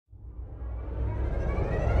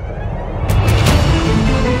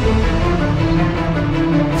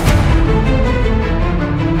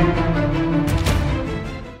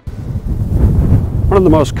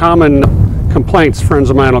the most common complaints friends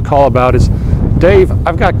of mine will call about is, Dave,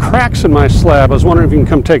 I've got cracks in my slab. I was wondering if you can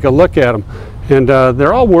come take a look at them. And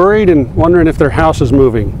they're all worried and wondering if their house is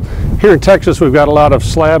moving. Here in Texas, we've got a lot of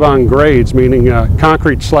slab on grades, meaning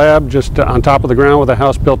concrete slab just on top of the ground with a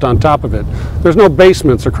house built on top of it. There's no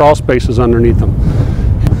basements or crawl spaces underneath them.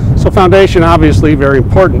 So foundation, obviously, very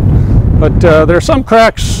important. But there are some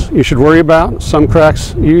cracks you should worry about, some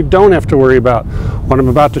cracks you don't have to worry about. What I'm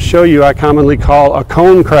about to show you, I commonly call a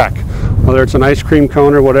cone crack. Whether it's an ice cream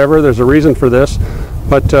cone or whatever, there's a reason for this.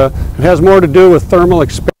 But it has more to do with thermal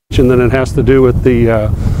expansion than it has to do with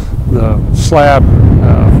the slab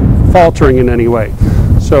faltering in any way.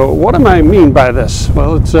 So what do I mean by this?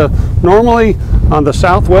 Well, it's normally on the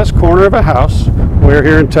southwest corner of a house, where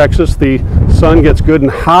here in Texas the sun gets good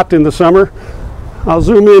and hot in the summer. I'll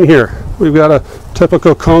zoom in here. We've got a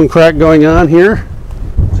typical cone crack going on here.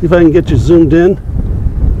 See if I can get you zoomed in.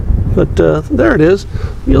 But there it is.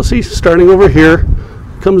 You'll see starting over here,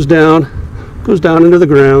 comes down, goes down into the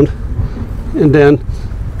ground, and then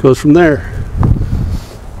goes from there.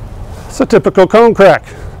 It's a typical cone crack.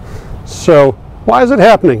 So why is it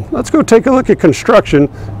happening? Let's go take a look at construction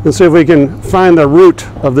and see if we can find the root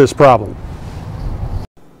of this problem.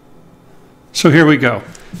 So here we go.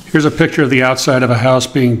 Here's a picture of the outside of a house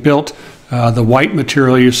being built. The white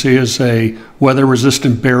material you see is a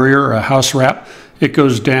weather-resistant barrier, or a house wrap. It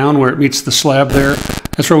goes down where it meets the slab there.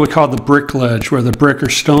 That's what we call the brick ledge, where the brick or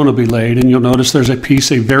stone will be laid. And you'll notice there's a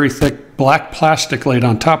very thick black plastic laid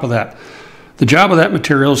on top of that. The job of that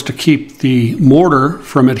material is to keep the mortar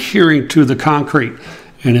from adhering to the concrete.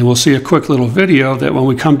 And then we'll see a quick little video that when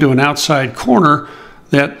we come to an outside corner,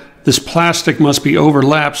 that this plastic must be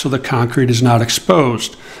overlapped so the concrete is not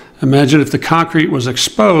exposed. Imagine if the concrete was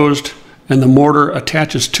exposed and the mortar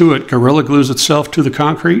attaches to it, gorilla glues itself to the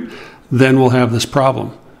concrete, then we'll have this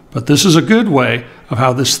problem. But this is a good way of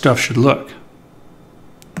how this stuff should look.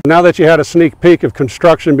 Now that you had a sneak peek of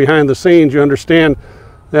construction behind the scenes, you understand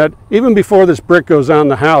that even before this brick goes on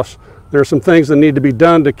the house, there are some things that need to be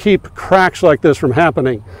done to keep cracks like this from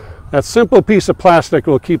happening. That simple piece of plastic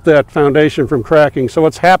will keep that foundation from cracking. So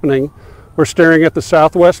what's happening, we're staring at the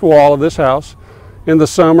southwest wall of this house. In the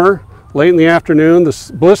summer, late in the afternoon,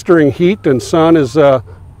 the blistering heat and sun is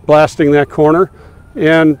blasting that corner,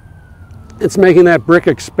 and it's making that brick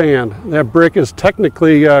expand. That brick is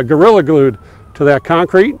technically gorilla glued to that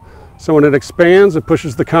concrete. So when it expands, it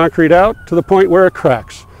pushes the concrete out to the point where it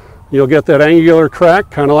cracks. You'll get that angular crack,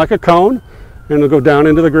 kind of like a cone, and it'll go down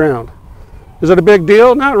into the ground. Is it a big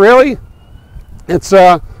deal? Not really. It's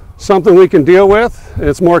something we can deal with.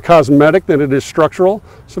 It's more cosmetic than it is structural,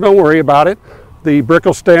 so don't worry about it. The brick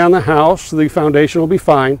will stay on the house, the foundation will be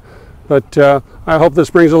fine, but I hope this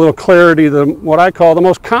brings a little clarity to what I call the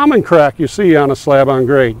most common crack you see on a slab on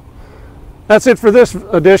grade. That's it for this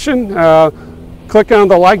edition. Click on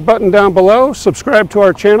the like button down below, subscribe to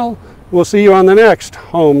our channel. We'll see you on the next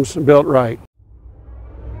Homes Built Right.